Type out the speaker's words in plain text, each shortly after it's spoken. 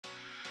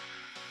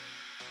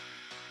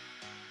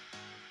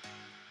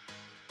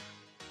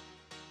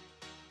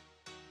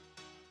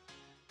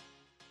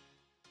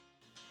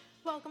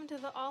welcome to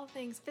the All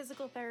Things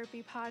Physical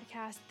Therapy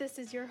podcast. This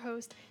is your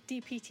host,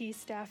 DPT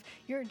Steph,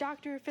 your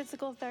doctor of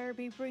physical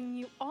therapy, bringing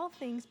you all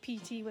things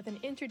PT with an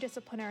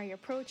interdisciplinary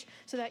approach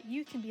so that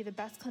you can be the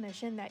best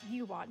clinician that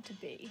you want to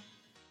be.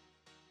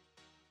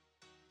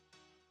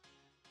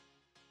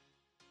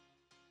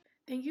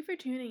 Thank you for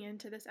tuning in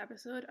to this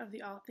episode of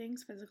the All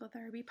Things Physical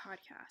Therapy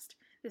podcast.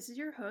 This is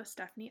your host,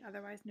 Stephanie,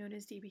 otherwise known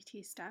as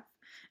DBT Steph.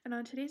 And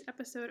on today's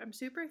episode, I'm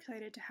super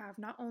excited to have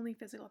not only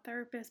physical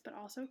therapists, but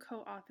also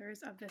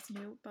co-authors of this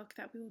new book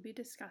that we will be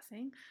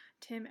discussing,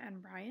 Tim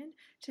and Brian.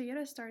 To get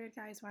us started,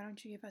 guys, why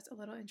don't you give us a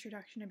little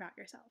introduction about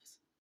yourselves?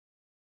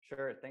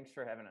 Sure. Thanks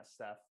for having us,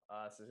 Steph.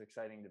 This is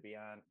exciting to be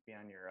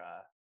on your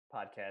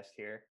podcast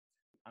here.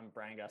 I'm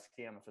Brian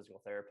Gusky. I'm a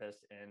physical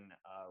therapist in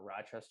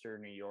Rochester,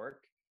 New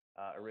York.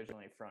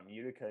 Originally from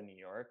Utica, New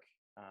York.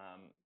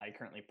 I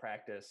currently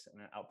practice in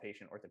an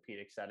outpatient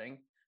orthopedic setting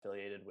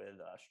affiliated with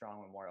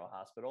Strong Memorial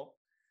Hospital.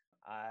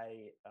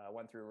 I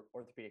went through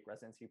orthopedic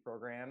residency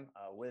program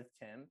with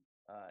Tim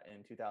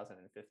in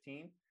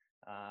 2015.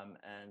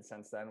 And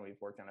since then, we've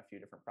worked on a few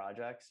different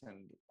projects,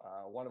 and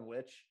one of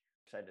which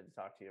I'm excited to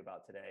talk to you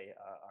about today,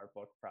 our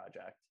book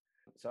project.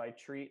 So I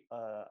treat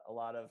a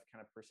lot of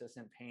kind of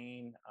persistent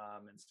pain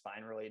and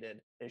spine-related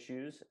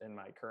issues in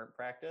my current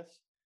practice.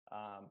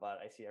 But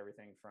I see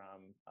everything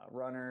from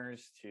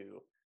runners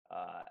to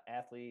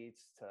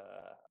athletes to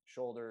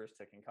shoulders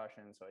to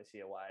concussions. So I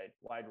see a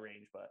wide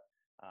range, but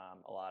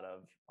a lot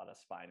of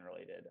spine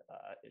related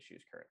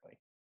issues currently.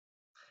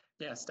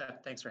 Yeah,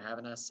 Steph, thanks for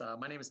having us.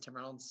 My name is Tim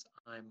Reynolds.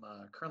 I'm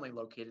currently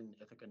located in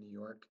Ithaca, New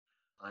York.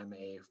 I'm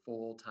a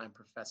full-time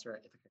professor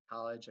at Ithaca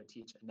College. I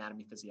teach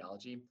anatomy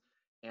physiology,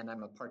 and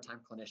I'm a part-time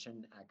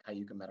clinician at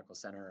Cayuga Medical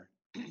Center,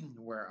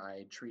 where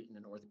I treat in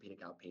an orthopedic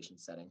outpatient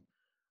setting.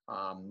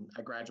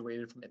 I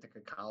graduated from Ithaca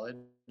College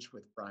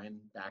with Brian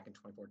back in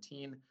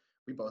 2014.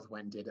 We both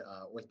went and did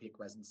orthopedic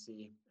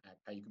residency at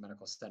Cayuga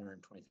Medical Center in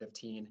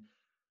 2015.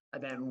 I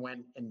then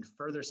went and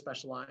further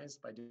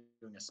specialized by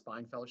doing a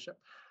spine fellowship.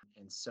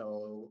 And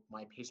so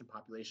my patient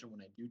population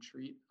when I do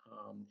treat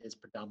is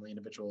predominantly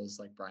individuals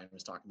like Brian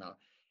was talking about,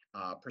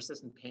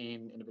 persistent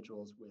pain,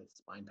 individuals with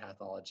spine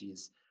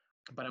pathologies.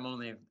 But I'm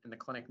only in the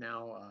clinic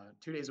now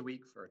 2 days a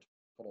week for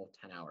total of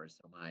 10 hours.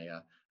 So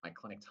my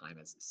clinic time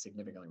is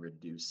significantly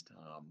reduced,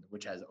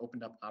 which has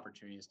opened up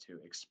opportunities to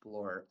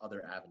explore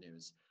other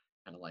avenues,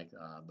 kind of like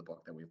the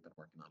book that we've been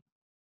working on.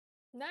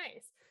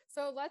 Nice.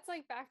 So let's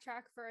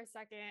backtrack for a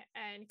second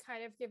and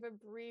kind of give a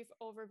brief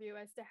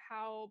overview as to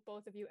how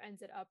both of you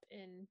ended up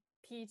in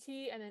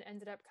PT and then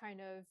ended up kind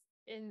of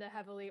in the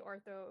heavily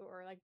ortho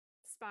or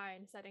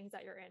spine settings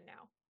that you're in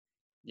now.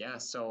 Yeah.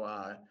 So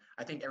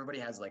I think everybody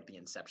has the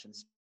inception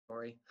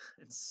story.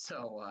 And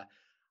so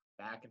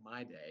back in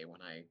my day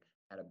when I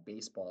had a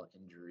baseball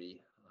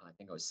injury, I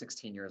think I was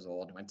 16 years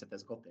old and went to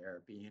physical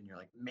therapy, and you're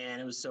like, man,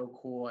 it was so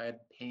cool. I had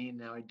pain.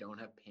 Now I don't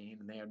have pain.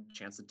 And they had a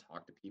chance to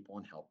talk to people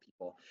and help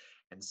people.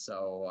 And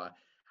so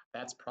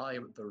that's probably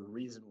the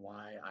reason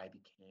why I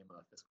became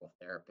a physical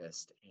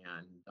therapist.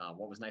 And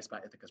what was nice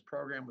about Ithaca's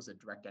program was a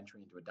direct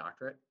entry into a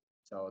doctorate.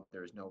 So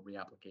there's no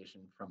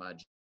reapplication from a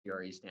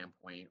GRE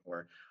standpoint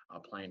or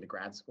applying to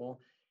grad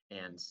school.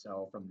 And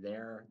so from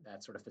there,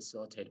 that sort of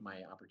facilitated my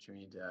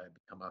opportunity to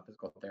become a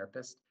physical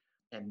therapist.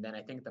 And then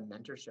I think the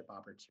mentorship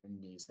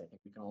opportunities, I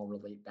think we can all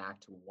relate back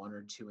to one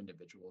or two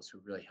individuals who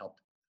really helped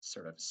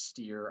sort of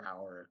steer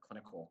our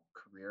clinical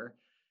career.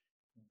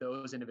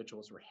 Those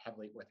individuals were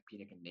heavily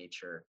orthopedic in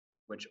nature,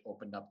 which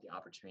opened up the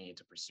opportunity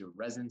to pursue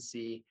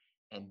residency.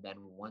 And then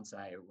once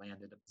I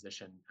landed a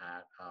position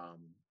at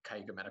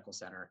Cayuga Medical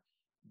Center,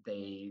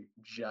 they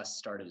just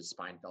started a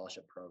spine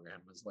fellowship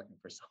program. I was looking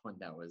for someone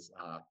that was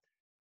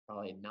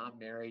probably not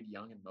married,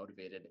 young and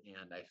motivated,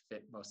 and I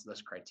fit most of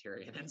those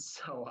criteria. And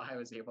so I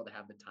was able to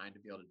have the time to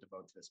be able to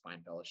devote to the spine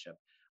fellowship,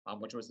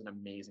 which was an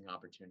amazing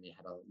opportunity.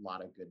 Had a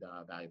lot of good,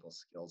 valuable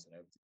skills that I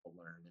was able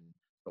to learn and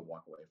to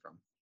walk away from.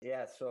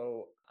 Yeah.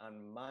 So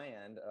on my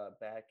end,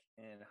 back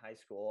in high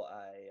school,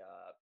 I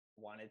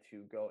wanted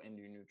to go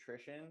into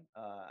nutrition.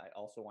 I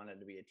also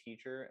wanted to be a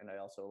teacher, and I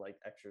also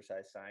liked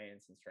exercise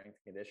science and strength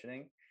and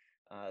conditioning.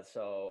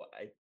 So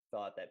I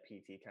thought that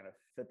PT kind of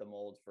fit the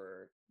mold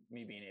for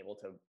me being able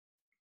to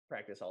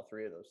practice all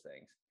three of those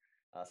things.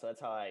 So that's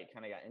how I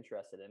kind of got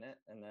interested in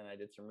it. And then I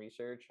did some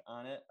research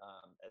on it.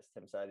 As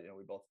Tim said,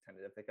 we both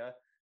attended Ithaca,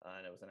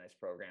 and it was a nice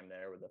program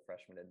there with the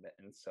freshman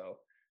admittance. So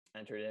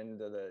entered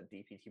into the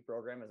DPT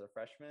program as a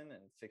freshman,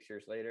 and 6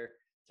 years later,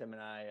 Tim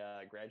and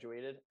I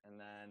graduated. And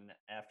then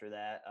after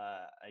that,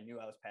 I knew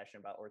I was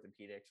passionate about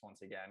orthopedics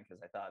once again,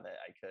 because I thought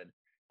that I could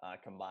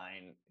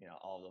combine,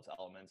 all of those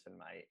elements and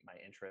my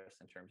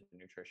interests in terms of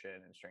nutrition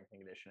and strength and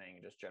conditioning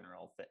and just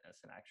general fitness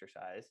and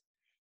exercise.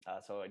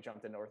 So I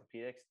jumped into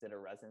orthopedics, did a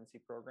residency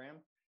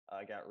program,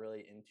 got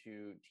really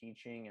into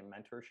teaching and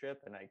mentorship,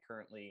 and I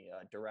currently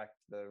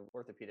direct the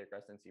orthopedic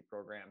residency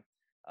program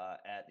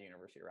at the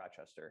University of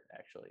Rochester,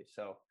 actually.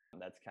 So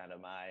that's kind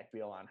of my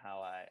feel on how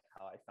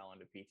I fell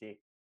into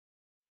PT.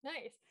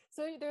 Nice.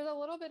 So there's a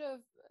little bit of,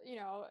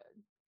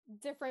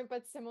 different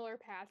but similar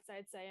paths,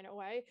 I'd say, in a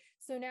way.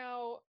 So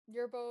now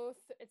you're both,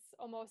 it's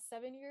almost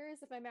 7 years,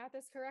 if my math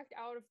is correct,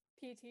 out of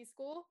PT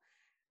school.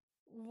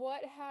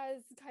 What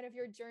has kind of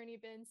your journey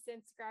been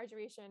since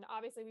graduation?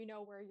 Obviously, we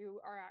know where you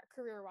are at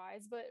career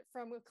wise, but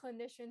from a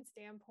clinician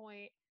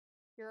standpoint,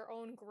 your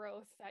own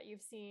growth that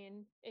you've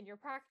seen in your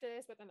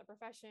practice, within the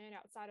profession,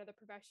 outside of the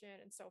profession,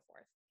 and so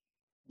forth.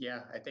 Yeah,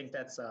 I think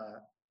that's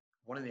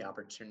one of the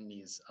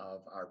opportunities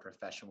of our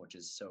profession, which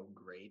is so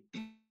great,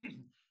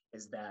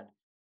 is that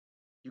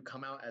you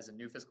come out as a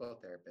new physical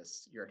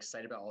therapist, you're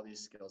excited about all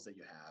these skills that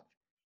you have,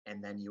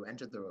 and then you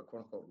enter the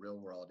quote unquote real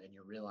world and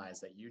you realize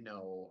that you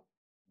know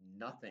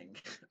nothing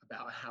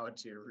about how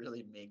to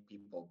really make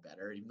people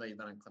better, even though you've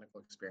been on clinical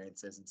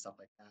experiences and stuff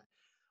like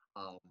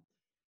that.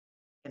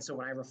 And so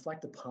when I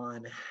reflect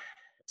upon,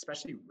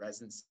 especially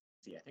residency,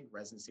 I think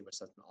residency was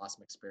such an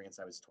awesome experience.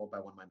 I was told by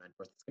one of my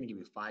mentors, it's going to give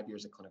you 5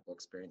 years of clinical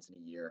experience in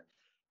a year.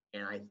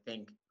 And I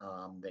think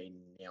they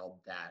nailed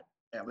that,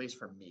 at least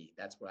for me.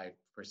 That's what I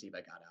perceive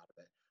I got out of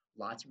it.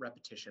 Lots of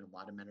repetition, a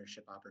lot of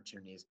mentorship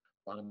opportunities,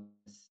 a lot of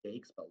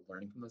mistakes, but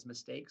learning from those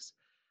mistakes.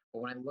 But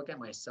when I look at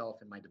myself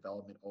and my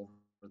development over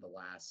the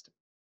last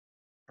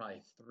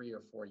probably 3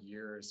 or 4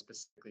 years,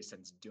 specifically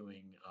since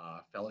doing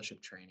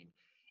fellowship training,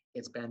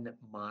 it's been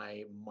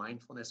my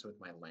mindfulness with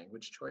my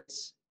language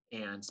choice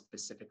and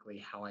specifically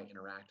how I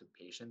interact with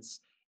patients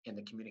and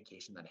the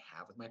communication that I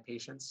have with my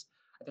patients.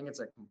 I think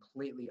it's a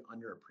completely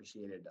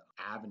underappreciated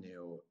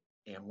avenue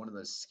and one of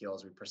those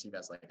skills we perceive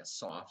as like a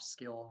soft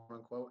skill, quote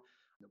unquote,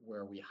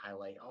 where we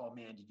highlight, oh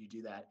man, did you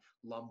do that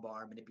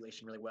lumbar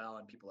manipulation really well?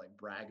 And people like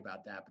brag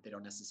about that, but they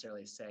don't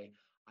necessarily say,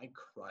 I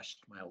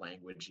crushed my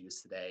language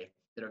use today,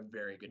 did a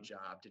very good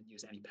job, didn't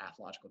use any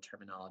pathological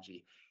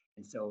terminology.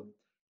 And so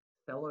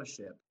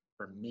fellowship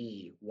for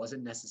me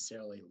wasn't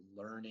necessarily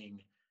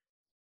learning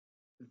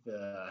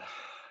the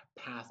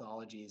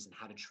pathologies and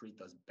how to treat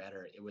those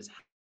better. It was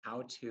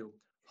how to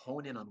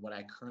hone in on what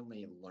I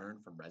currently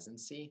learned from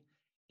residency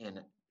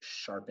and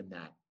sharpen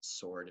that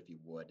sword, if you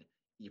would,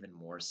 even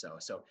more so.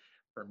 So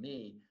for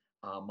me,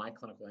 my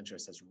clinical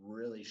interest has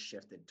really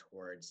shifted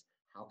towards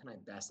how can I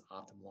best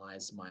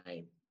optimize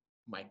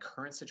my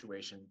current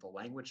situation, the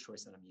language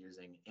choice that I'm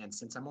using. And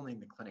since I'm only in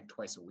the clinic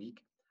twice a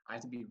week, I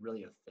have to be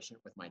really efficient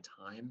with my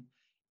time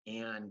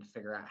and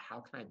figure out how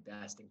can I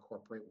best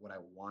incorporate what I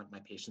want my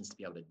patients to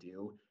be able to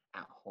do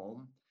at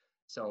home.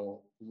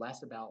 So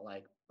less about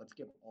like, let's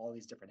give all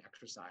these different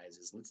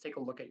exercises. Let's take a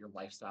look at your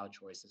lifestyle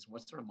choices.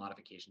 What sort of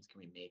modifications can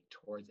we make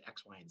towards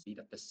X, Y, and Z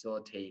to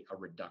facilitate a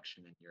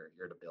reduction in your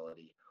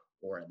irritability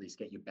or at least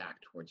get you back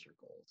towards your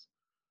goals?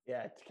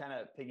 Yeah, to kind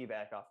of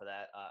piggyback off of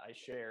that, I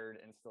shared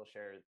and still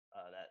share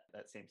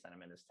that same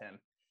sentiment as Tim.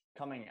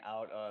 Coming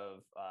out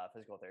of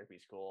physical therapy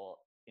school,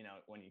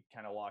 when you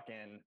kind of walk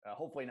in,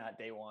 hopefully not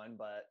day one,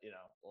 but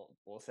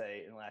we'll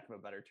say, in lack of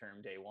a better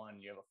term, day one,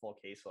 you have a full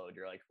caseload.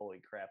 You're like, holy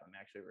crap, I'm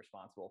actually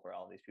responsible for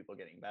all these people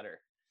getting better.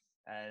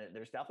 And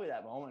there's definitely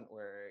that moment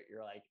where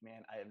you're like,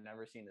 man, I have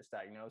never seen this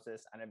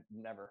diagnosis, and I've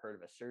never heard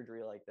of a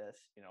surgery like this.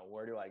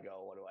 Where do I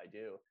go? What do I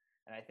do?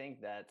 And I think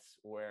that's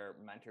where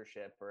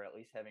mentorship, or at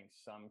least having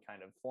some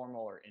kind of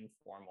formal or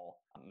informal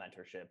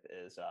mentorship,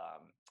 is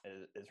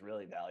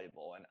really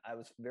valuable. And I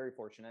was very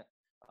fortunate,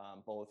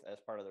 both as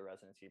part of the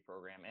residency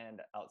program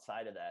and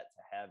outside of that,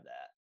 to have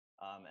that.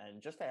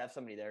 And just to have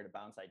somebody there to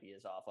bounce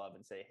ideas off of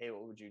and say, hey,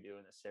 what would you do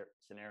in this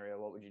scenario?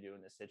 What would you do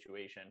in this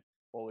situation?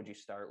 What would you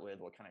start with?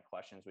 What kind of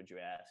questions would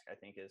you ask? I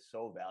think is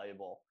so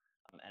valuable.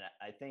 And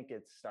I think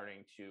it's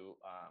starting to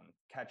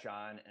catch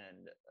on,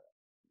 and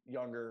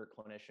younger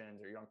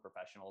clinicians or young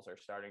professionals are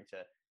starting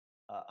to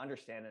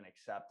understand and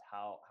accept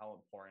how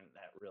important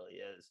that really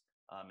is,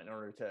 in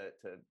order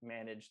to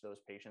manage those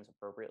patients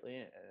appropriately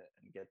and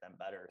get them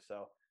better.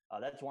 So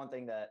that's one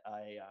thing that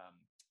I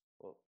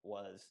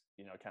was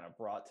kind of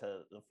brought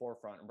to the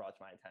forefront and brought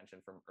to my attention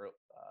from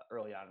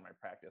early on in my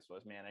practice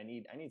was, man, I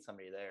need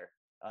somebody there,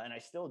 and I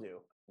still do,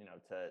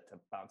 to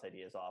bounce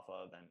ideas off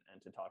of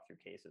and to talk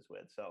through cases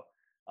with. So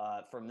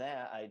from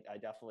that, I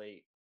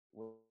definitely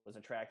was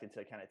attracted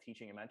to kind of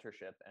teaching and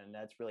mentorship, and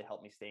that's really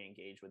helped me stay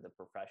engaged with the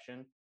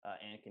profession,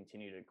 and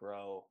continue to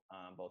grow,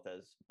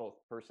 both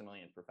personally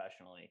and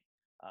professionally.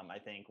 I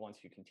think once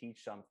you can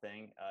teach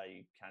something,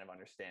 you kind of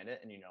understand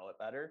it and you know it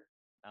better,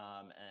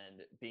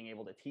 and being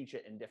able to teach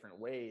it in different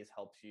ways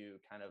helps you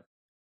kind of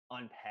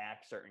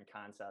unpack certain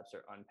concepts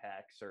or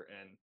unpack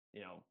certain,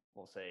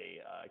 we'll say,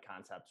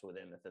 concepts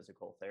within the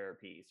physical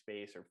therapy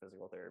space or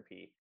physical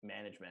therapy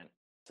management.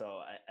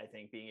 So I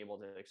think being able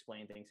to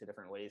explain things to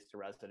different ways to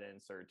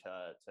residents or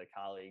to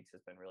colleagues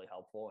has been really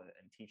helpful, and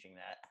teaching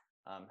that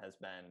has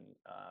been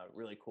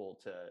really cool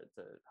to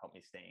help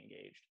me stay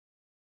engaged.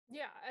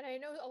 Yeah, and I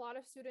know a lot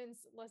of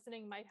students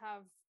listening might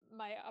have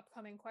my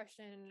upcoming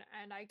question,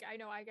 and I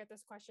know I get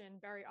this question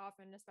very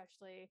often,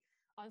 especially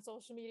on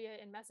social media,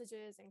 in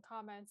messages and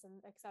comments and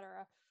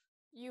etc.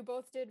 You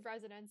both did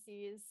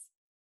residencies.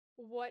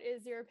 what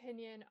is your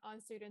opinion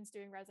on students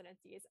doing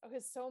residencies?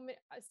 Because so many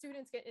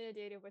students get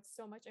inundated with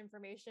so much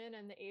information,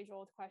 and the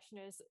age-old question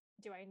is,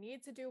 do I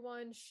need to do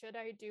one? Should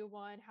I do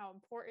one? How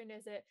important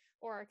is it?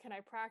 Or can I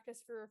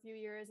practice for a few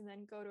years and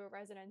then go to a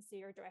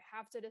residency? Or do I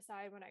have to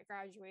decide when I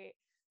graduate?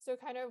 So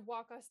kind of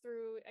walk us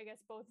through, I guess,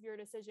 both your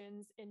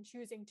decisions in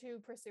choosing to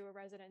pursue a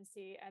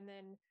residency and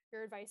then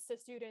your advice to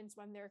students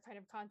when they're kind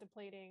of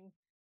contemplating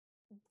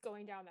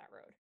going down that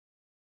road.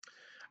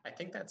 I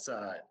think that's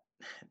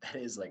that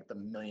is like the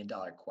 $1 million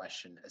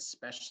question,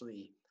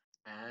 especially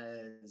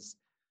as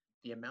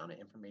the amount of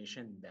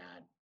information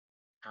that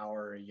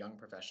our young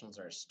professionals,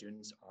 our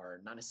students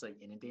are not necessarily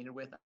inundated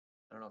with. I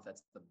don't know if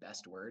that's the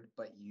best word,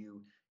 but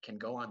you can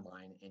go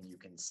online and you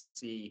can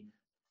see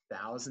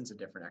thousands of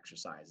different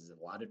exercises,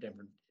 a lot of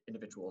different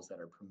individuals that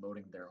are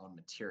promoting their own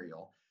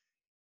material.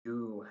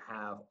 You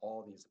have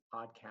all these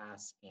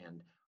podcasts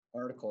and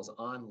articles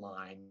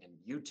online and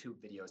YouTube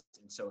videos.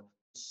 And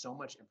so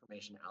much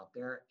information out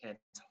there, and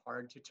it's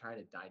hard to try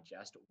to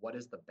digest what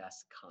is the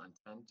best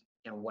content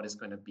and what is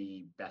going to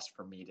be best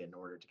for me in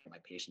order to get my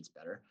patients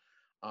better.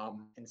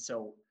 And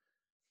so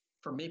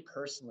for me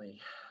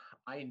personally,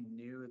 I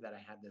knew that I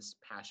had this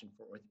passion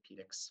for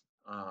orthopedics.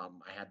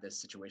 I had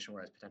this situation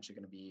where I was potentially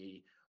going to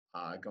be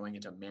going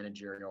into a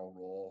managerial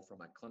role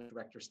from a clinic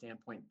director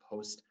standpoint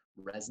post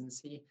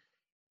residency.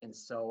 And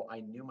so I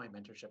knew my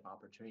mentorship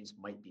opportunities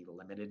might be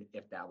limited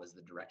if that was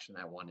the direction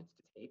I wanted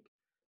to take.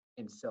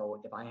 And so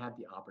if I had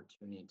the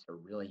opportunity to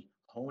really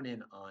hone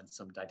in on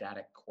some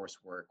didactic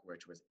coursework,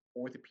 which was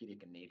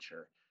orthopedic in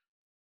nature,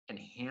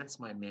 enhance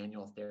my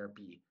manual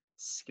therapy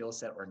skill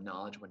set or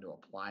knowledge when to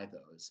apply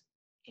those,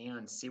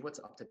 and see what's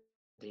up to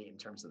date in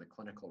terms of the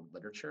clinical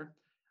literature,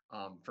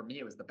 for me,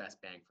 it was the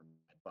best bang for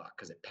my buck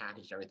because it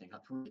packaged everything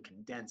up, really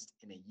condensed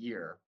in a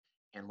year.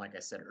 And like I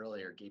said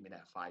earlier, gave me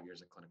that 5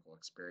 years of clinical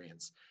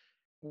experience.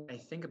 When I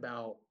think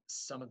about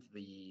some of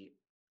the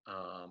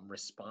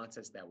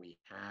responses that we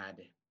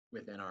had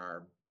within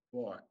our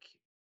book,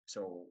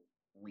 so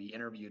we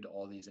interviewed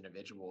all these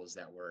individuals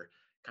that were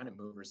kind of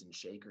movers and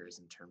shakers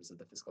in terms of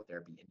the physical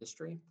therapy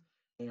industry.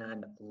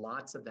 And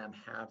lots of them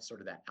have sort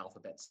of that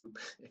alphabet soup,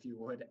 if you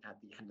would, at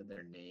the end of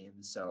their name.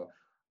 So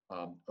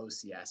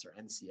OCS or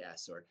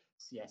NCS or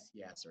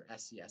CSCS or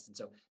SCS. And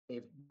so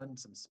they've done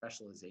some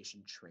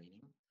specialization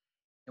training.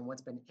 And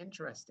what's been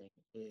interesting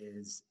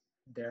is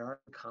there are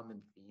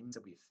common themes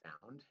that we've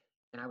found.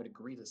 And I would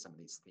agree to some of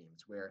these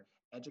themes where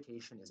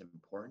education is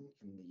important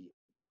in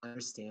the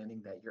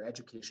understanding that your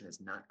education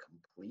is not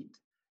complete.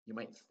 You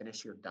might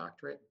finish your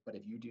doctorate, but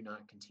if you do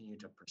not continue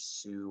to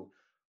pursue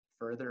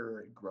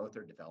further growth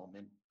or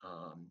development,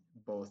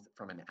 both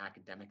from an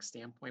academic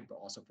standpoint, but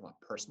also from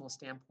a personal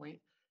standpoint,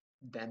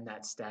 then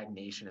that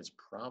stagnation is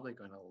probably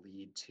going to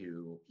lead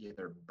to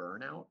either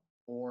burnout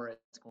or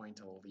it's going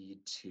to lead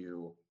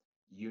to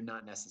you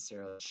not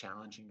necessarily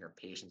challenging your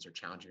patients or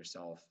challenging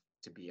yourself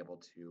to be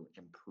able to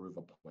improve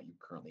upon what you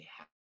currently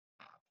have.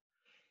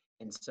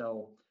 And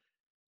so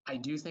I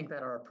do think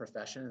that our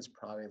profession is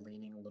probably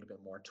leaning a little bit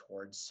more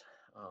towards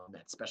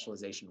that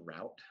specialization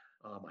route.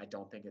 I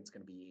don't think it's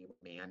going to be able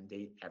to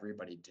mandate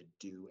everybody to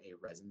do a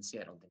residency.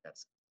 I don't think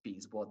that's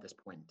feasible at this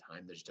point in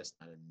time. There's just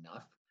not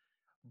enough.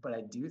 But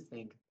I do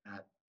think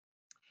that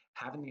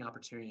having the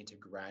opportunity to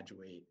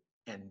graduate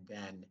and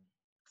then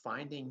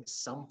finding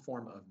some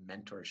form of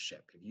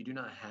mentorship, if you do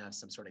not have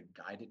some sort of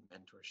guided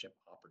mentorship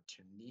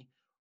opportunity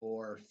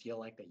or feel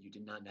like that you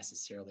did not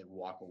necessarily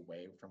walk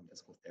away from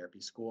physical therapy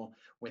school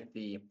with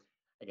the,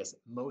 I guess,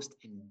 most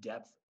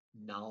in-depth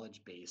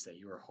knowledge base that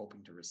you are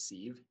hoping to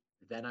receive,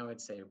 then I would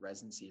say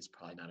residency is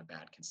probably not a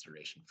bad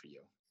consideration for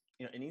you.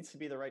 It needs to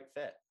be the right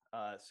fit.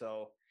 I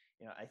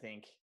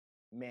think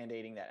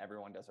mandating that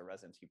everyone does a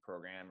residency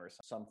program or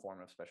some form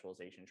of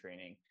specialization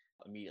training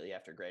immediately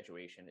after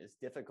graduation is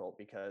difficult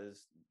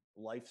because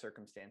life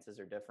circumstances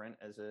are different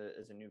as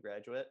a new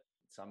graduate.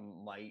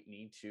 Some might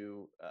need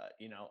to,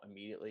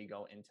 immediately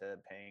go into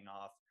paying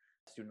off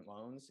student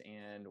loans,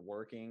 and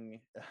working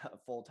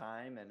full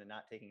time and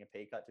not taking a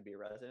pay cut to be a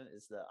resident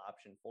is the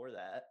option for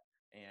that.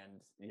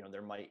 And,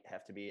 there might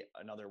have to be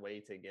another way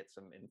to get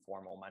some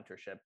informal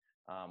mentorship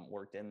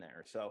worked in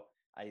there. So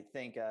I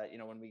think,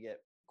 when we get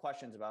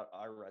questions about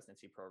our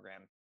residency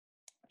program,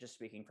 just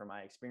speaking from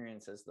my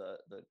experience as the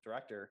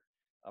director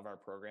of our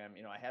program,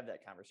 I have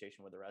that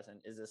conversation with the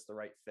resident. Is this the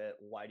right fit?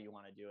 Why do you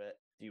want to do it?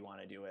 Do you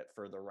want to do it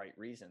for the right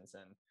reasons?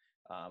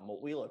 And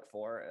what we look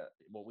for,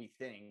 what we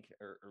think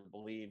or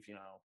believe,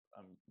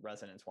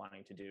 residents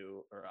wanting to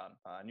do, or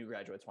new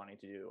graduates wanting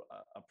to do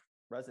a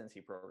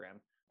residency program,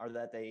 are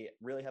that they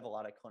really have a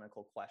lot of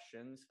clinical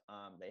questions.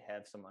 They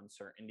have some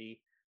uncertainty,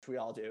 which we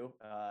all do,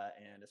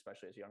 and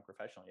especially as a young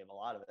professional, you have a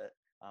lot of it.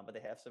 But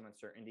they have some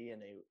uncertainty,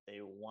 and they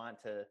want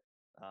to,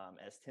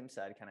 as Tim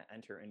said, kind of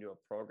enter into a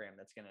program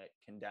that's going to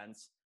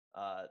condense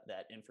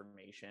that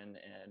information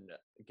and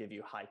give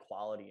you high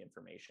quality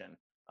information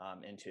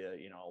into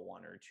a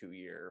 1 or 2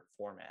 year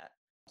format.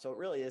 So it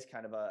really is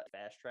kind of a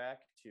fast track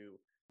to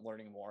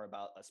learning more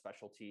about a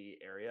specialty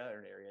area or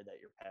an area that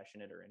you're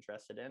passionate or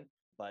interested in.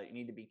 But you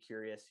need to be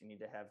curious, you need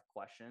to have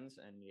questions,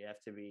 and you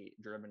have to be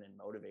driven and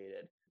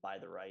motivated by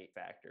the right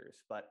factors.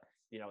 But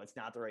it's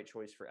not the right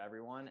choice for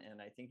everyone.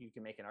 And I think you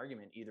can make an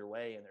argument either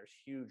way. And there's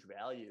huge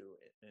value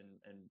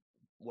in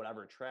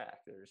whatever track.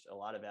 There's a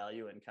lot of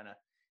value in kind of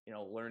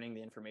learning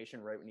the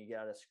information right when you get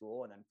out of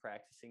school and then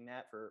practicing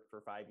that for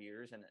 5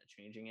 years and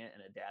changing it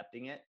and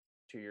adapting it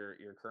to your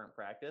current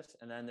practice.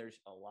 And then there's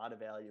a lot of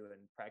value in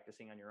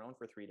practicing on your own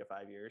for 3 to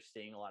 5 years,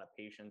 seeing a lot of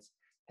patients,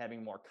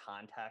 having more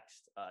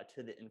context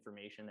to the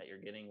information that you're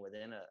getting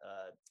within a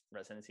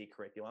residency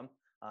curriculum,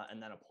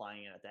 and then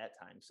applying it at that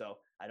time. So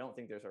I don't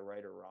think there's a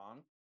right or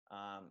wrong.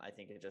 I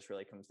think it just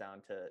really comes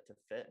down to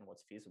fit and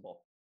what's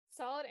feasible.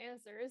 Solid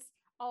answers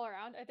all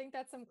around. I think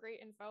that's some great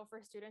info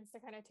for students to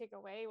kind of take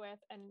away with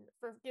and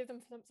give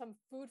them some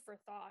food for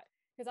thought.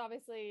 Because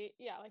obviously,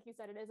 yeah, like you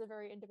said, it is a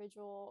very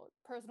individual,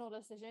 personal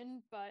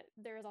decision, but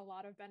there's a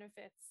lot of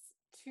benefits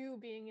to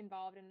being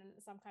involved in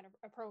some kind of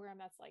a program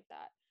that's like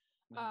that.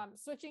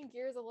 Switching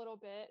gears a little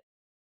bit,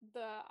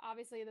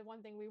 obviously the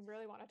one thing we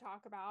really want to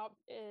talk about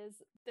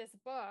is this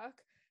book.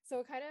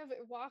 So kind of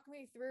walk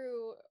me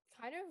through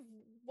kind of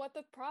what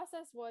the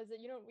process was that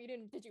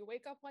did you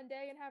wake up one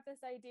day and have this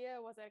idea?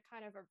 Was it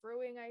kind of a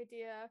brewing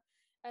idea?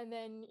 And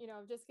then,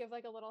 just give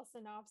like a little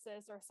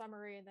synopsis or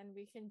summary, and then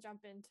we can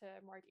jump into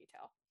more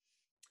detail.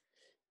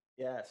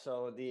 Yeah,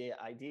 so the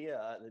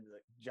idea, the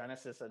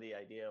genesis of the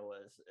idea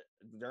was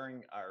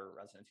during our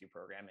residency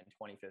program in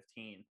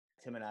 2015.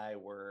 Tim and I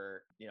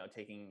were,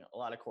 taking a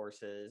lot of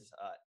courses,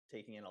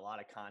 taking in a lot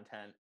of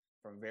content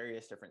from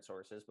various different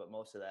sources, but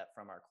most of that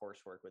from our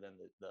coursework within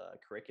the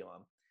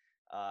curriculum.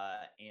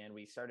 And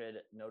we started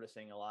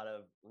noticing a lot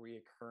of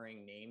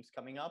reoccurring names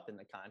coming up in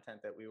the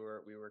content that we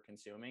were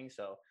consuming.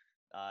 So,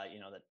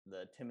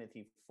 the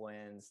Timothy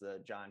Flynn's,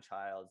 the John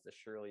Childs, the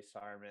Shirley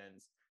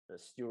Sarmons, the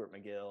Stuart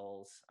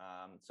McGills.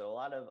 So a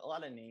lot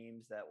of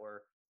names that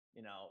were,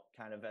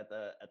 kind of at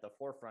the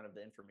forefront of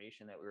the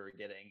information that we were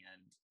getting,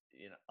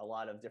 and a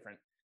lot of different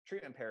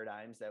treatment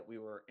paradigms that we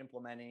were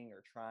implementing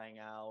or trying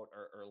out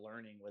or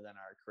learning within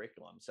our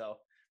curriculum. So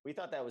we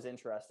thought that was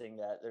interesting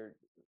that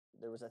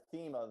there was a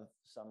theme of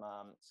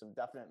some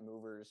definite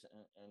movers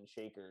and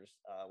shakers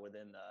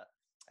within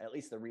at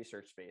least the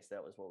research space.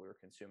 That was what we were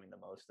consuming the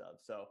most of.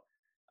 So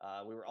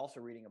we were also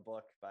reading a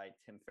book by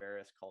Tim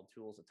Ferriss called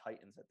Tools of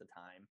Titans at the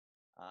time.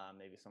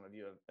 Maybe some of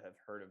you have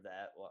heard of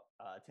that. Well,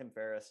 Tim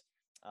Ferriss,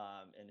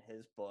 in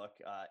his book,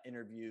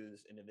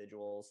 interviews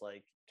individuals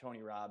like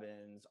Tony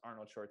Robbins,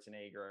 Arnold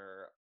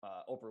Schwarzenegger,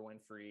 Oprah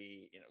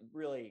Winfrey,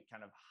 really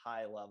kind of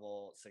high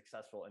level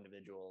successful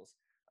individuals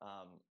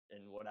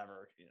in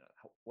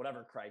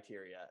whatever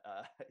criteria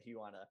you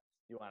want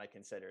to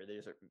consider.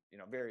 These are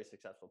very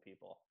successful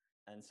people.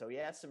 And so he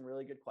asked some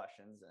really good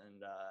questions,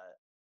 and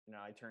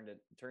I turned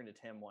to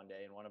Tim one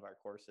day in one of our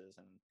courses,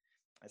 and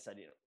I said,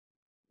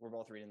 we're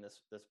both reading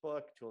this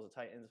book, Tools of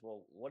Titans.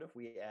 Well, what if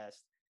we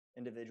asked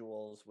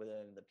individuals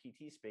within the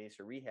PT space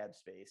or rehab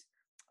space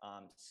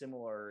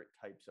similar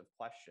types of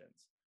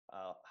questions?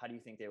 How do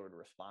you think they would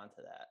respond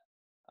to that?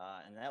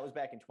 And that was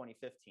back in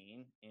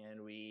 2015,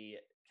 and we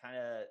kind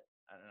of,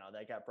 I don't know,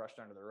 that got brushed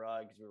under the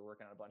rug because we were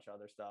working on a bunch of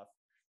other stuff,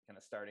 kind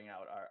of starting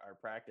out our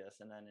practice.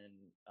 And then in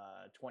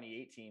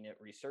 2018, it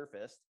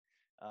resurfaced.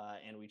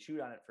 And we chewed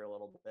on it for a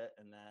little bit,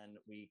 and then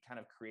we kind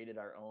of created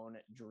our own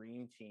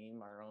dream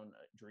team, our own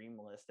dream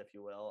list, if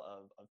you will,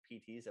 of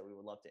PTs that we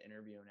would love to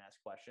interview and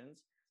ask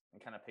questions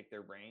and kind of pick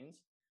their brains.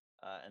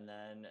 And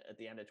then at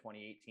the end of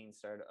 2018,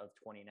 start of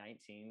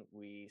 2019,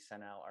 we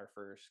sent out our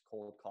first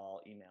cold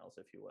call emails,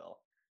 if you will,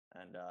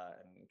 and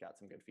got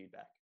some good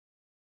feedback.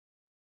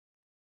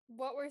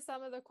 What were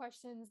some of the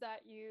questions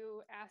that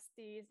you asked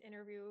these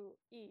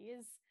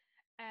interviewees,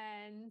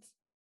 and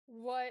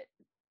what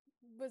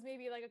was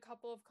maybe like a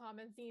couple of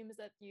common themes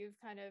that you've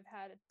kind of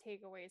had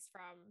takeaways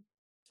from?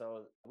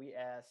 So we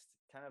asked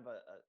kind of a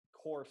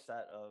core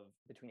set of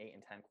between 8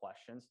 and 10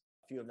 questions.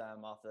 A few of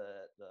them off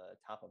the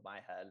top of my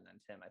head, and then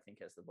Tim, I think,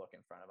 has the book in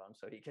front of him,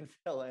 so he can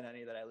fill in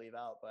any that I leave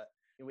out. But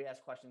we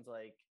asked questions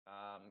like,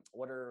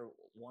 what are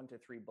 1 to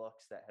 3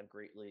 books that have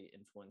greatly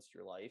influenced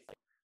your life,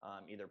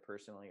 either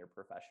personally or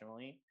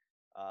professionally?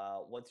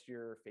 What's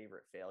your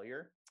favorite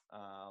failure?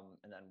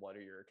 And then what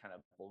are your kind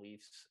of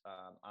beliefs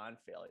on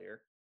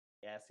failure?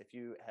 Asked if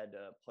you had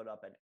to put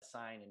up a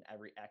sign in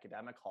every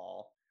academic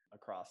hall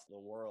across the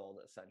world,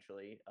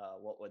 essentially,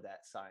 what would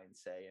that sign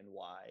say and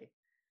why?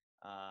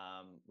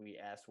 We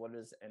asked, what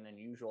is an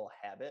unusual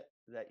habit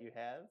that you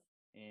have?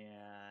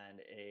 And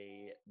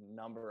a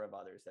number of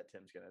others that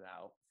Tim's going to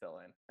now fill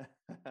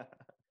in.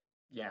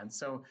 Yeah, and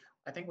so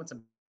I think what's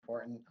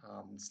important,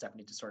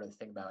 Stephanie, to sort of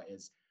think about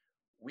is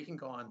we can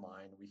go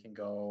online, we can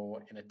go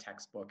in a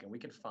textbook, and we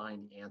can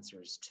find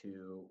answers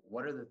to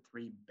what are the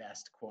 3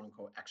 best quote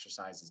unquote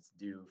exercises to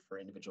do for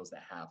individuals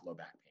that have low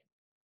back pain.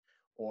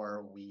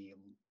 Or we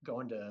go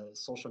into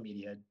social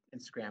media,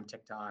 Instagram,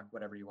 TikTok,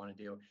 whatever you want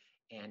to do,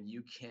 and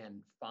you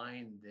can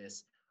find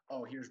this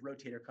oh, here's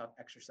rotator cuff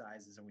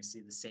exercises, and we see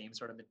the same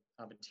sort of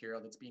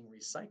material that's being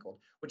recycled,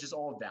 which is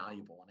all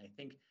valuable. And I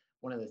think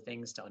one of the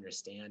things to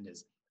understand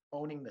is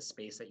owning the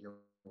space that you're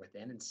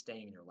within and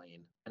staying in your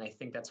lane. And I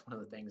think that's one of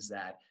the things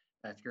that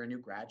if you're a new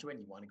graduate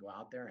and you want to go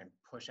out there and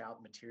push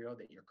out material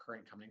that you're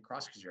currently coming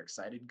across because you're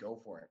excited, go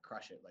for it,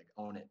 crush it, like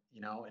own it, you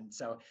know? And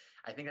so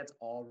I think that's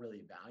all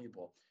really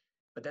valuable.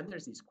 But then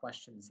there's these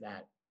questions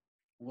that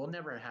we'll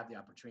never have the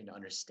opportunity to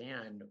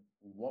understand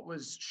what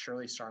was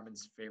Shirley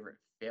Sarman's favorite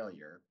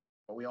failure,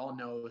 but we all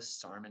know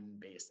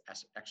Sarman-based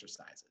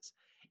exercises.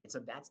 And so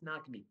that's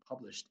not going to be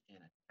published in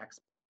a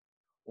textbook.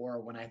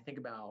 Or when I think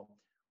about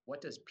what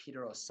does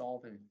Peter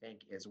O'Sullivan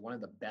think is one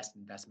of the best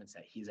investments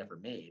that he's ever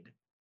made,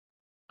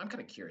 I'm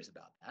kind of curious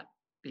about that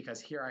because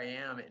here I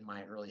am in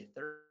my early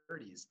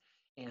 30s,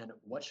 and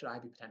what should I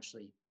be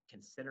potentially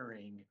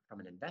considering from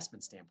an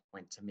investment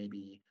standpoint to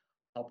maybe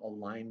help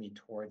align me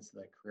towards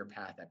the career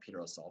path that Peter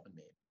O'Sullivan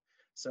made?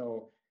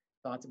 So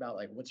thoughts about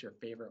like, what's your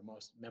favorite,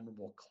 most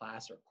memorable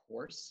class or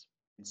course?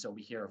 And so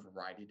we hear a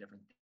variety of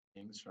different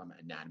things from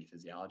anatomy,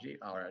 physiology,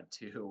 or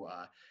to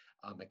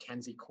a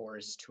McKenzie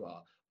course, to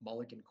a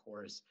Mulligan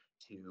course,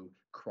 to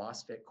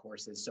CrossFit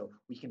courses. So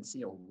we can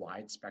see a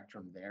wide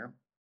spectrum there.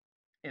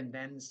 And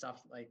then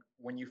stuff like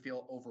when you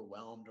feel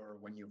overwhelmed or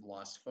when you've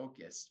lost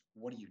focus,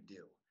 what do you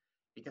do?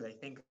 Because I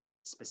think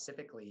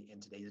specifically in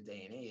today's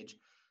day and age,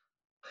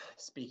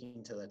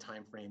 speaking to the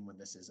time frame when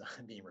this is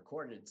being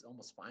recorded, it's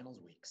almost finals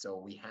week. So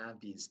we have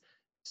these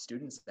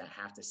students that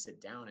have to sit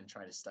down and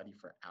try to study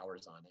for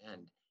hours on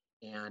end,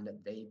 and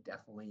they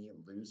definitely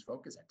lose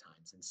focus at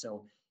times. And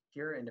so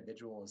here are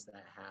individuals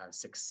that have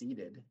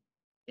succeeded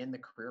in the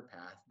career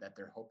path that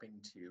they're hoping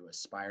to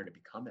aspire to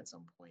become at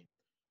some point.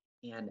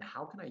 And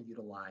how can I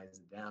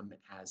utilize them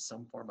as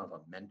some form of a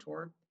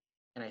mentor?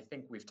 And I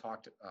think we've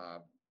talked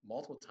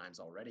multiple times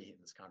already in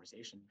this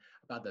conversation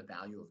about the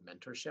value of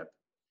mentorship.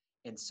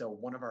 And so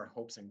one of our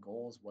hopes and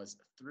goals was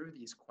through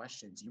these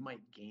questions, you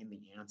might gain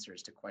the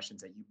answers to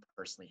questions that you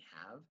personally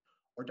have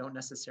or don't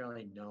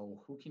necessarily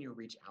know. Who can you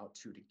reach out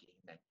to gain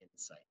that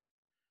insight?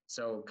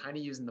 So kind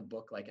of using the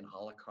book like an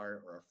a la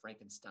carte or a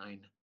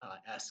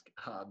Frankenstein-esque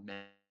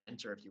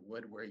mentor, if you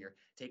would, where you're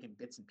taking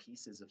bits and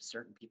pieces of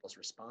certain people's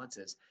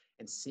responses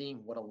and seeing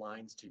what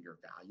aligns to your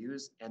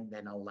values and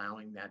then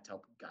allowing that to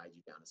help guide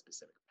you down a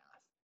specific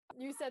path.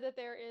 You said that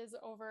there is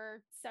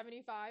over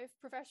 75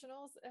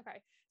 professionals.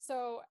 Okay.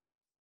 So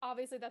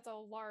obviously that's a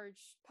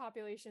large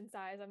population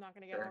size. I'm not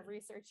going to get all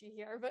researchy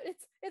here, but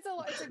it's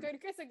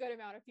a good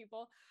amount of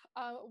people.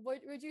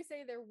 Would you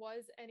say there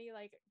was any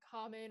like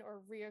common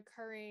or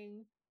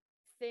reoccurring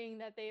thing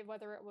that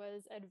whether it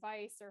was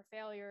advice or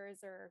failures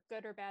or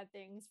good or bad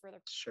things for the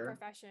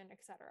profession,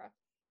 etc.?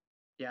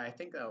 Yeah, I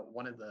think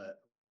one of the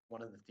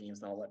themes,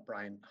 and I'll let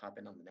Brian hop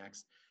in on the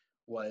next,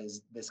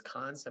 was this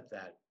concept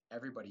that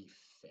everybody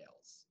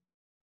fails.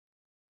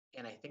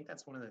 And I think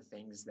that's one of the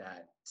things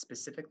that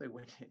specifically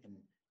when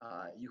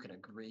you can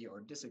agree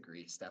or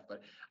disagree, Steph,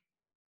 but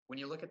when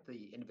you look at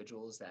the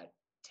individuals that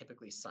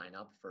typically sign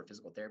up for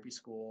physical therapy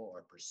school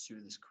or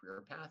pursue this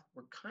career path,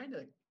 we're kind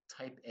of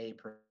type A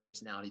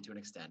personality to an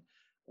extent.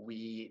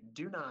 We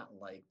do not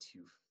like to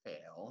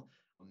fail.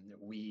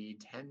 We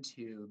tend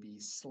to be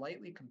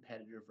slightly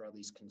competitive or at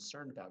least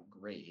concerned about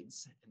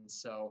grades. And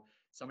so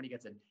somebody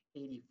gets an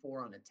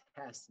 84 on a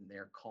test and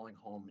they're calling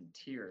home in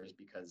tears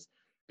because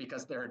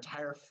their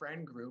entire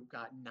friend group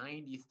got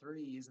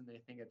 93s and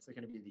they think it's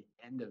going to be the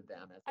end of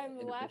them. I'm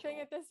laughing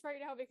at this right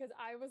now because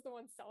I was the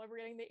one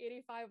celebrating the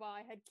 85 while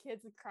I had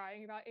kids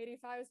crying about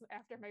 85s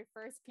after my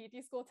first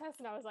PT school test.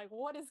 And I was like,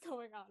 what is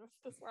going on with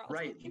this world?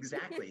 Right,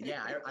 exactly.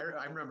 Yeah,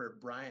 I remember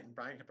Brian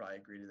could probably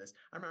agree to this.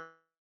 I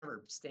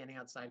remember standing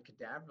outside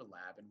Cadaver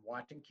Lab and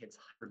watching kids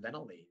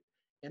hyperventilate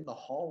in the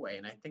hallway.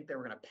 And I think they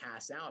were going to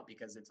pass out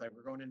because it's like,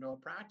 we're going into a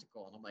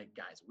practical. And I'm like,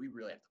 guys, we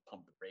really have to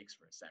pump the brakes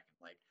for a second.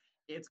 Like,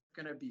 it's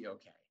going to be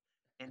okay.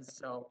 And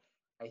so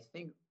I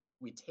think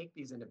we take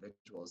these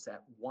individuals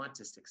that want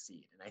to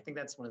succeed. And I think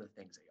that's one of the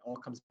things. It all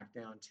comes back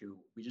down to,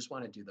 we just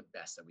want to do the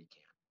best that we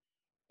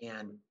can.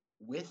 And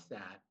with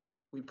that,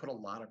 we put a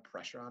lot of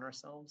pressure on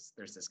ourselves.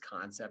 There's this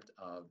concept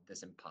of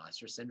this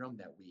imposter syndrome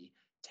that we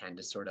tend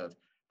to sort of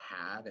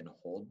have and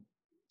hold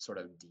sort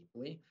of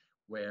deeply,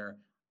 where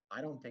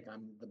I don't think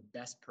I'm the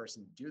best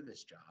person to do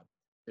this job.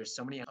 There's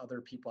so many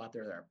other people out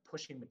there that are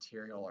pushing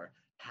material or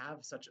have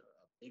such a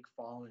big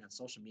following on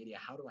social media.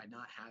 How do I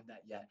not have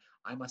that yet?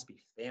 I must be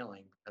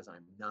failing because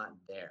I'm not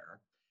there.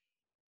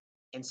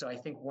 And so I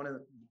think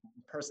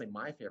personally,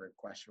 my favorite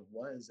question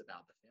was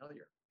about the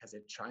failure, because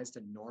it tries to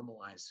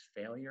normalize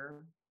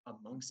failure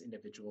amongst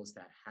individuals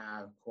that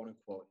have, quote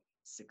unquote,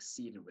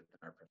 succeeded within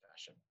our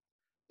profession.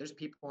 There's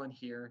people in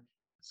here.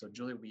 So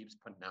Julie Weeb's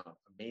putting out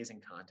amazing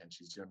content.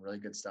 She's doing really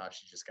good stuff.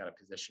 She just got a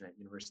position at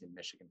University of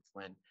Michigan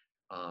Flint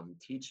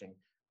teaching,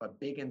 but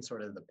big in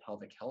sort of the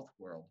pelvic health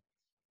world.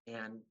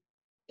 And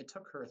it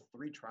took her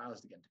 3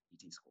 trials to get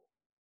into PT school.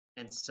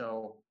 And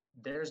so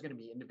there's going to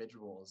be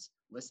individuals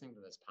listening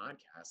to this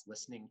podcast,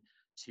 listening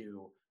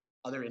to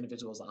other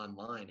individuals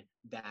online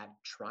that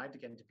tried to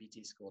get into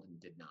PT school and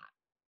did not.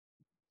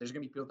 there's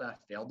going to be people that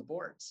failed the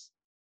boards.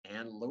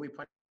 And Louis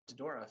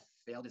Pontadora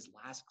failed his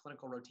last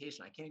clinical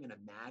rotation. I can't even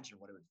imagine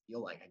what it would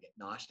feel like. I get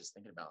nauseous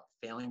thinking about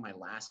failing my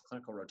last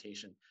clinical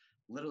rotation,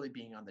 literally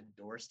being on the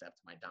doorstep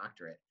to my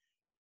doctorate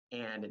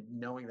and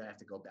knowing that I have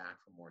to go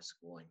back for more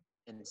schooling.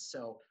 And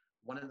so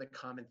one of the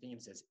common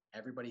themes is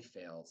everybody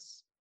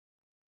fails.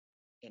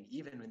 And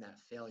even in that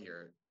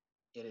failure,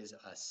 it is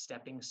a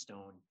stepping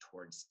stone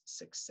towards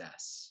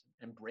success.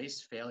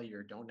 Embrace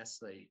failure. Don't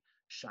necessarily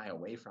shy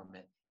away from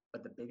it.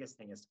 But the biggest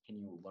thing is, can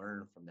you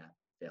learn from that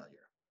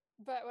failure?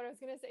 But what I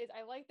was going to say is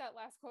I like that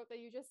last quote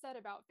that you just said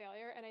about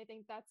failure. And I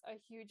think that's a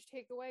huge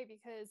takeaway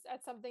because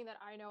that's something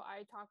that I know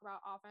I talk about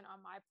often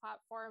on my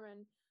platform.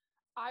 And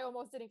I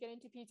almost didn't get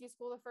into PT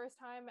school the first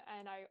time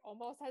and I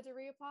almost had to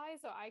reapply.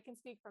 So I can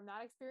speak from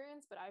that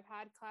experience, but I've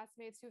had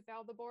classmates who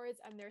failed the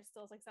boards and they're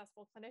still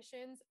successful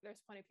clinicians.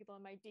 There's plenty of people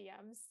in my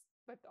DMs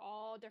with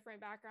all different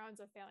backgrounds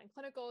of failing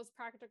clinicals,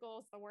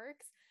 practicals, the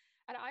works.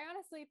 And I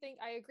honestly think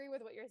I agree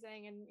with what you're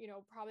saying. And,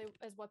 probably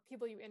as what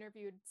people you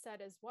interviewed said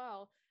as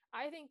well.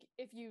 I think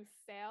if you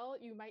fail,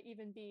 you might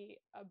even be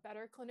a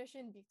better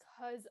clinician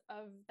because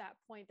of that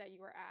point that you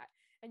were at.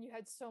 And you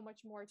had so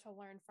much more to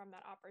learn from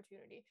that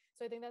opportunity.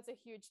 So I think that's a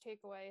huge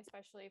takeaway,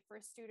 especially for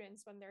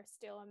students when they're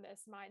still in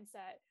this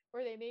mindset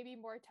where they may be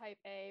more type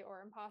A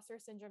or imposter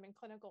syndrome in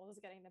clinicals is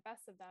getting the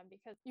best of them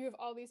because you have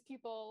all these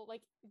people,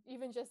 like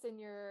even just in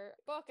your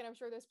book, and I'm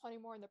sure there's plenty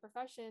more in the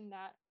profession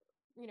that,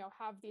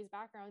 have these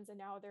backgrounds and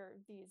now they're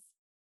these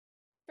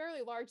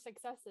fairly large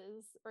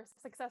successes or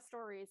success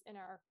stories in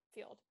our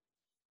field.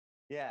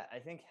 Yeah, I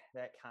think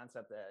that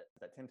concept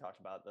that Tim talked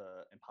about,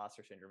 the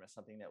imposter syndrome, is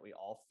something that we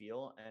all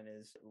feel and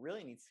is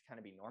really needs to kind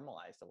of be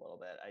normalized a little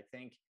bit. I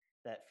think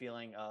that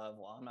feeling of,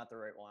 well, I'm not the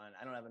right one.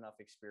 I don't have enough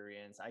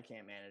experience. I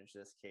can't manage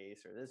this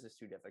case, or this is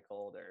too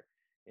difficult, or,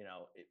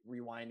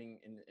 rewinding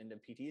into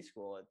PT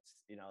school, it's,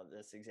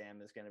 this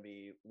exam is going to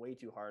be way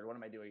too hard. What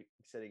am I doing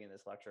sitting in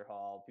this lecture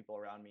hall? People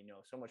around me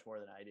know so much more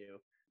than I do.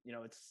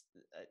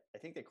 I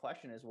think the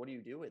question is, what do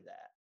you do with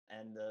that?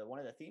 And one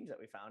of the themes that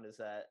we found is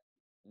that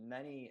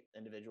many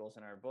individuals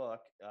in our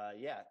book,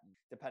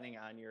 depending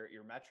on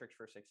your metrics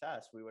for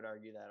success, we would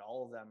argue that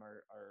all of them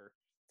are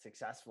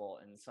successful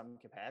in some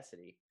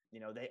capacity.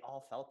 They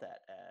all felt that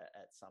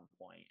at some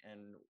point,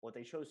 and what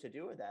they chose to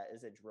do with that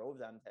is it drove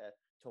them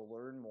to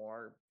learn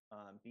more,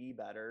 be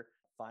better,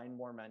 find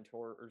more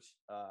mentors,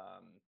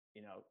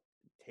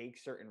 take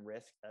certain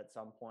risks at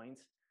some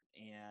points,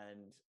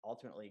 and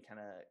ultimately kind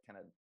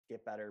of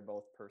get better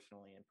both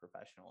personally and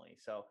professionally.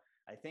 So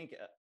I think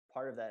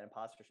part of that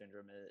imposter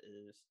syndrome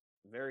is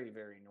very,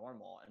 very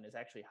normal and is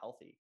actually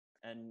healthy.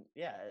 And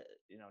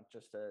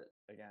just to,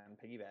 again,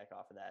 piggyback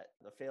off of that,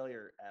 the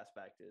failure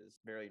aspect is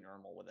very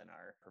normal within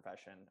our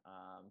profession.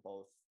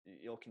 Both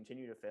you'll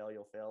continue to fail,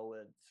 you'll fail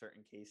with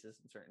certain cases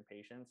and certain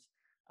patients.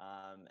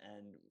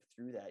 And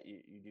through that,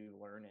 you do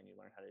learn and you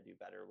learn how to do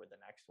better with the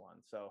next one.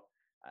 So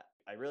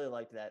I really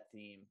like that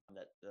theme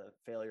that the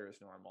failure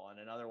is normal. And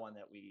another one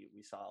that we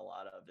saw a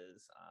lot of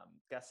is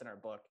guests in our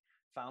book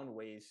found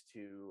ways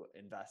to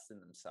invest in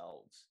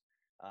themselves,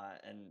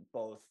 and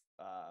both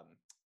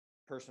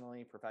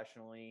personally,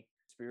 professionally,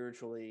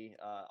 spiritually,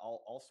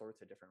 all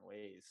sorts of different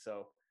ways.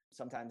 So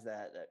sometimes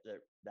that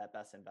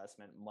best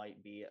investment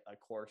might be a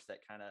course that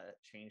kind of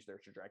changed their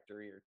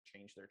trajectory or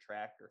changed their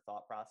track or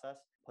thought process,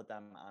 put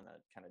them on a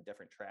kind of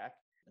different track.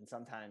 And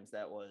sometimes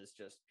that was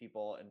just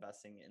people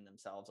investing in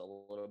themselves a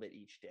little bit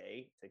each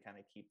day to kind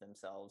of keep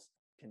themselves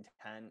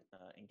content,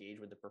 engage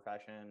with the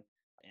profession,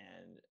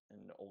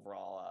 and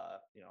overall,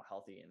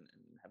 healthy and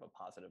have a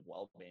positive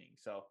well-being.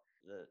 So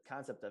the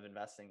concept of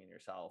investing in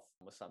yourself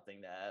was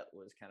something that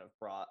was kind of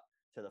brought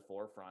to the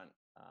forefront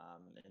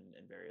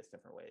in various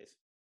different ways.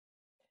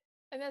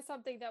 And that's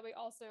something that we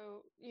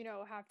also,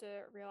 have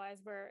to realize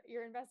where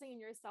you're investing in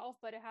yourself,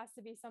 but it has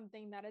to be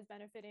something that is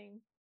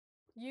benefiting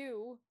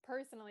you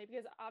personally,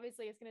 because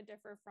obviously it's going to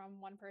differ from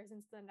one person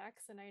to the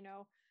next. And I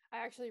know I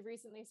actually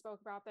recently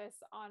spoke about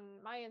this on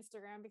my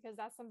Instagram because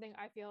that's something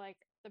I feel like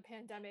the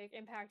pandemic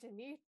impacted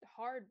me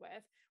hard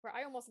with, where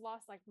I almost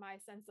lost like my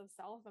sense of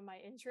self and my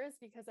interest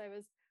because I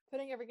was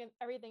putting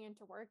everything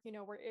into work.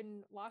 We're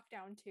in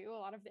lockdown too.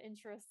 A lot of the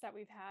interests that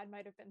we've had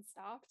might have been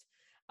stopped,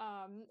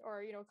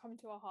 or come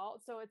to a halt.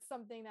 So it's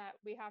something that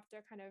we have to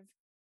kind of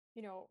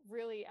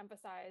really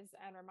emphasize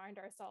and remind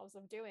ourselves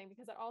of doing,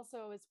 because it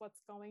also is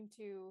what's going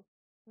to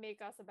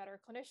make us a better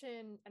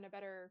clinician and a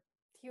better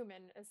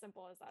human, as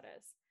simple as that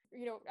is.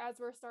 As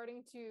we're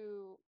starting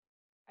to,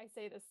 I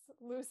say this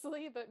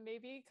loosely, but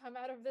maybe come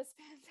out of this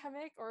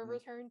pandemic or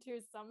return to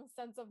some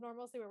sense of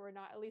normalcy where we're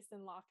not at least in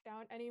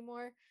lockdown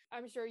anymore.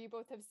 I'm sure you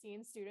both have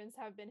seen students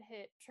have been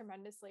hit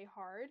tremendously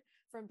hard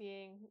from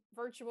being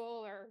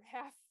virtual or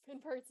half in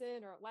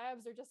person or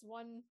labs or just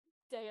one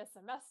day a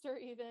semester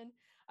even.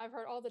 I've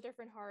heard all the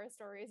different horror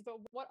stories, but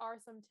what are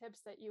some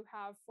tips that you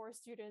have for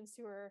students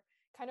who are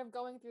kind of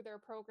going through their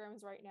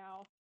programs right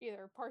now,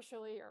 either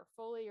partially or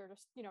fully, or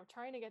just,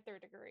 trying to get their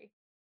degree?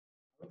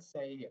 I would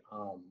say,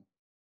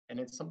 and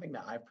it's something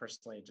that I've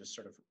personally just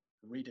sort of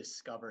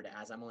rediscovered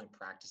as I'm only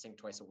practicing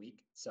twice a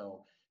week.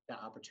 So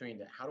that opportunity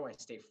to how do I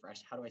stay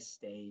fresh? How do I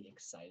stay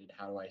excited?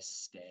 How do I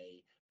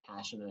stay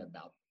passionate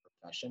about the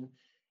profession?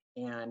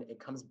 And it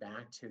comes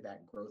back to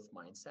that growth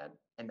mindset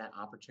and that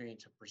opportunity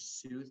to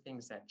pursue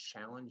things that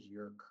challenge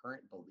your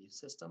current belief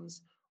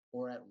systems,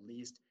 or at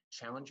least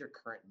challenge your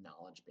current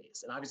knowledge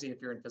base. And obviously, if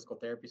you're in physical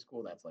therapy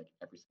school, that's like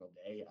every single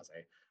day as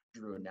I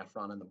drew a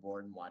nephron on the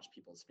board and watched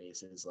people's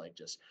faces like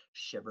just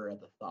shiver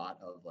at the thought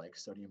of like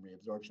sodium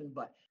reabsorption.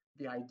 But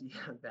the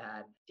idea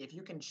that if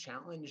you can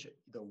challenge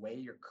the way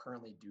you're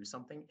currently do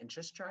something and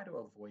just try to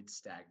avoid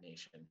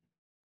stagnation.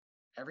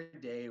 Every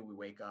day we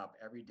wake up,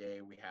 every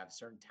day we have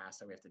certain tasks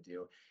that we have to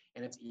do.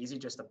 And it's easy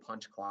just to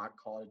punch clock,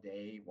 call it a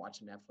day,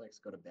 watch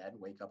Netflix, go to bed,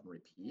 wake up and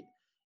repeat.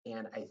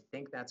 And I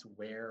think that's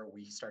where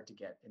we start to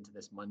get into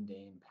this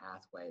mundane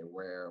pathway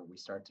where we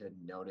start to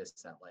notice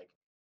that like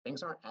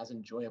things aren't as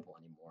enjoyable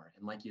anymore.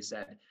 And like you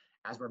said,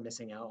 as we're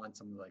missing out on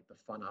some of like the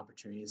fun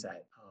opportunities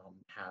that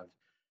have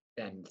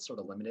been sort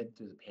of limited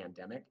through the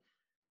pandemic,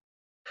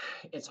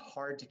 it's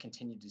hard to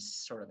continue to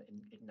sort of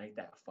ignite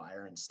that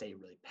fire and stay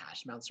really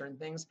passionate about certain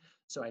things.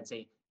 So I'd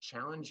say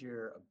challenge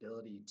your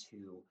ability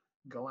to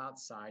go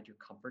outside your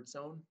comfort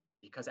zone,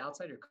 because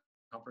outside your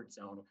comfort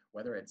zone,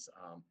 whether it's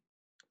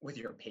with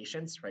your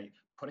patients, right,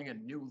 putting a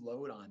new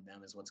load on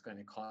them is what's going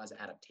to cause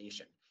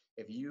adaptation.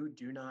 If you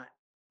do not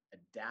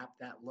adapt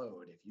that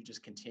load, if you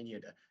just continue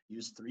to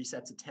use 3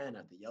 sets of 10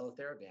 of the yellow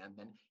TheraBand,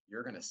 then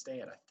you're going to stay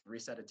at a 3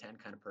 set of 10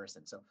 kind of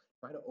person. So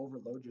try to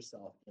overload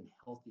yourself in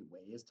healthy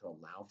ways to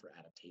allow for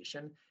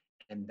adaptation.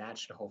 And that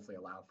should hopefully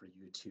allow for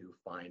you to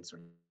find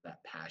sort of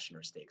that passion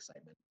or stay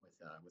excitement with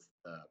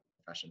the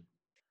profession.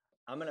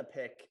 I'm going to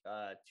pick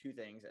two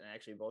things, and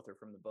actually both are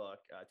from the book,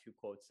 two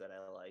quotes that I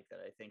like that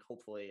I think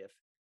hopefully if,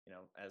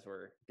 as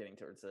we're getting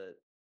towards the,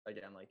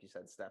 again, like you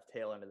said, Steph,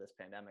 tail end of this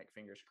pandemic,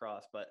 fingers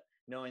crossed, but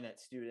knowing that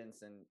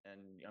students and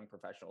young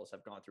professionals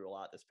have gone through a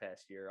lot this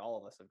past year, all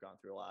of us have gone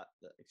through a lot,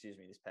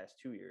 these past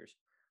 2 years.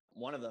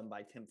 One of them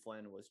by Tim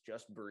Flynn was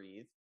just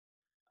breathe.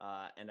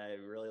 And I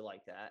really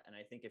like that. And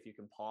I think if you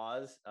can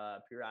pause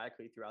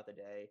periodically throughout the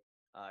day,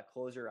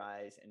 close your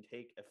eyes and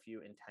take a few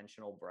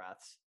intentional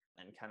breaths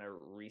and kind of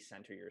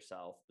recenter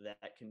yourself,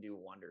 that can do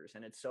wonders.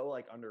 And it's so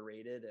like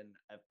underrated. And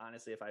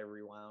honestly, if I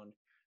rewound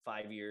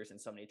 5 years and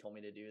somebody told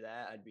me to do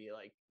that, I'd be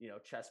like,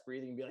 chest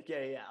breathing and be like,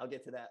 yeah, I'll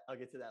get to that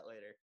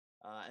later.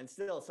 And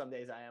still some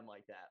days I am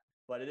like that,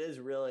 but it is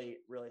really,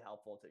 really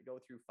helpful to go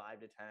through 5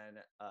 to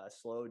 10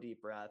 slow,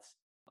 deep breaths,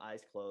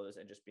 eyes closed,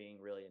 and just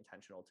being really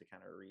intentional to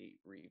kind of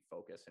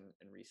refocus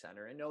and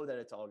recenter and know that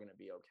it's all going to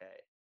be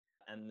okay.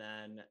 And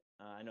then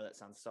I know that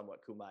sounds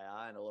somewhat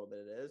kumbaya, and a little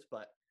bit it is,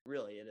 but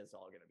really it is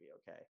all going to be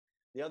okay.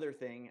 The other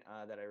thing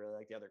that I really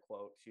like, the other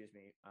quote,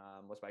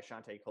 was by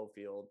Shante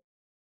Cofield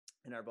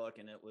in our book,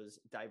 and it was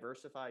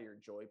diversify your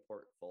joy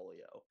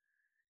portfolio.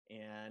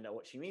 And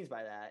what she means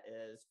by that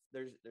is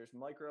there's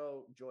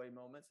micro joy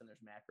moments and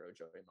there's macro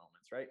joy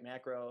moments, right?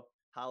 Macro,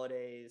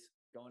 holidays,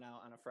 going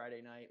out on a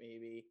Friday night,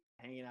 maybe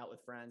hanging out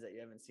with friends that you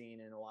haven't seen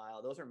in a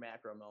while. Those are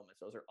macro moments.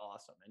 Those are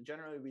awesome. And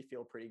generally we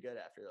feel pretty good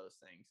after those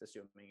things,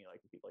 assuming you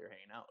like the people you're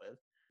hanging out with.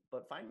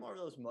 But find more of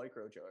those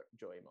micro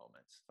joy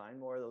moments. Find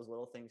more of those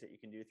little things that you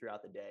can do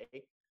throughout the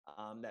day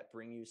that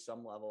bring you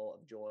some level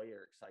of joy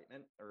or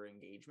excitement or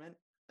engagement,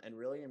 and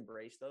really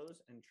embrace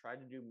those and try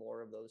to do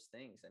more of those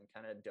things and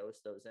kind of dose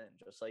those in,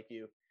 just like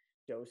you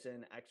dose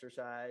in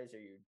exercise, or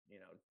you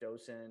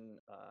dose in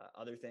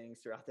other things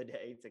throughout the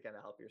day to kind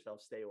of help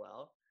yourself stay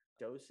well.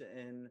 Dose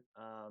in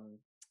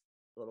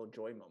little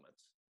joy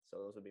moments. So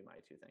those would be my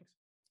two things.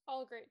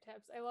 All great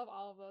tips. I love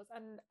all of those.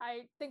 And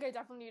I think I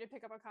definitely need to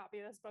pick up a copy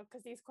of this book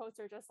because these quotes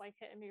are just like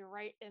hitting me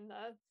right in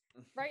the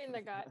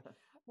gut.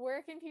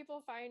 Where can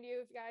people find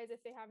you, guys,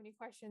 if they have any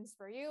questions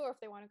for you or if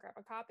they want to grab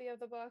a copy of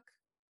the book?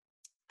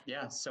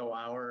 Yeah, so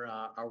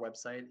our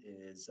website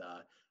is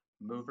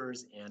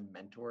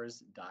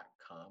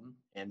moversandmentors.com.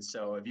 And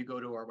so if you go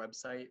to our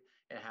website,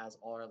 it has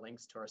all our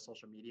links to our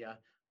social media.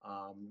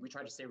 We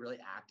try to stay really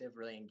active,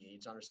 really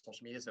engaged on our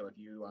social media. So if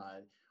you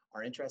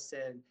are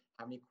interested,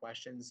 have any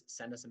questions,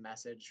 send us a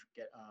message,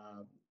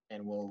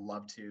 and we'll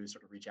love to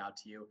sort of reach out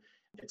to you.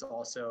 It's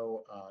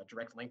also a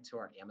direct link to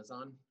our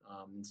Amazon.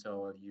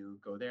 So if you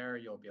go there,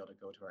 you'll be able to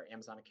go to our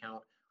Amazon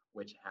account,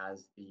 which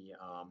has the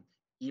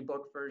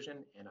ebook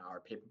version and our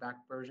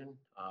paperback version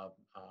of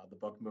the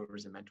book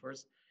Movers and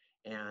Mentors.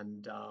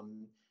 And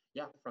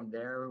from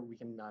there, we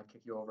can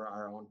kick you over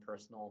our own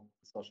personal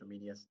social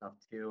media stuff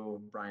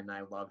too. Brian and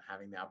I love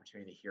having the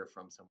opportunity to hear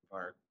from some of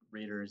our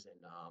readers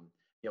and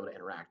be able to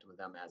interact with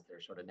them as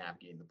they're sort of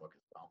navigating the book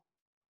as well.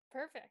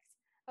 Perfect.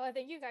 Well,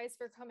 thank you guys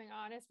for coming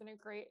on. It's been a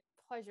great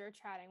pleasure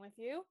chatting with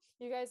you.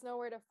 You guys know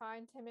where to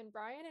find Tim and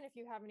Brian. And if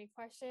you have any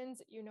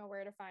questions, you know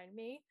where to find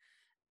me.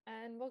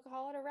 And we'll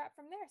call it a wrap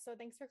from there. So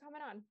thanks for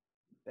coming on.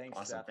 Thanks,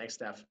 awesome. Steph. Thanks,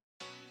 Steph.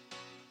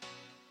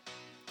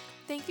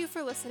 Thank you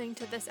for listening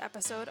to this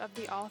episode of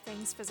the All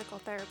Things Physical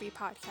Therapy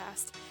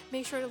podcast.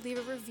 Make sure to leave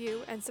a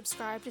review and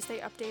subscribe to stay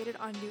updated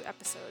on new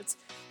episodes.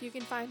 You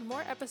can find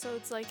more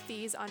episodes like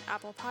these on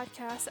Apple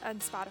Podcasts and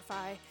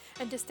Spotify.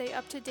 And to stay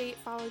up to date,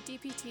 follow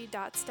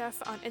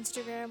dpt.steph on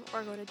Instagram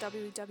or go to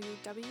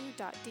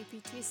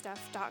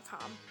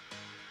www.dptsteph.com.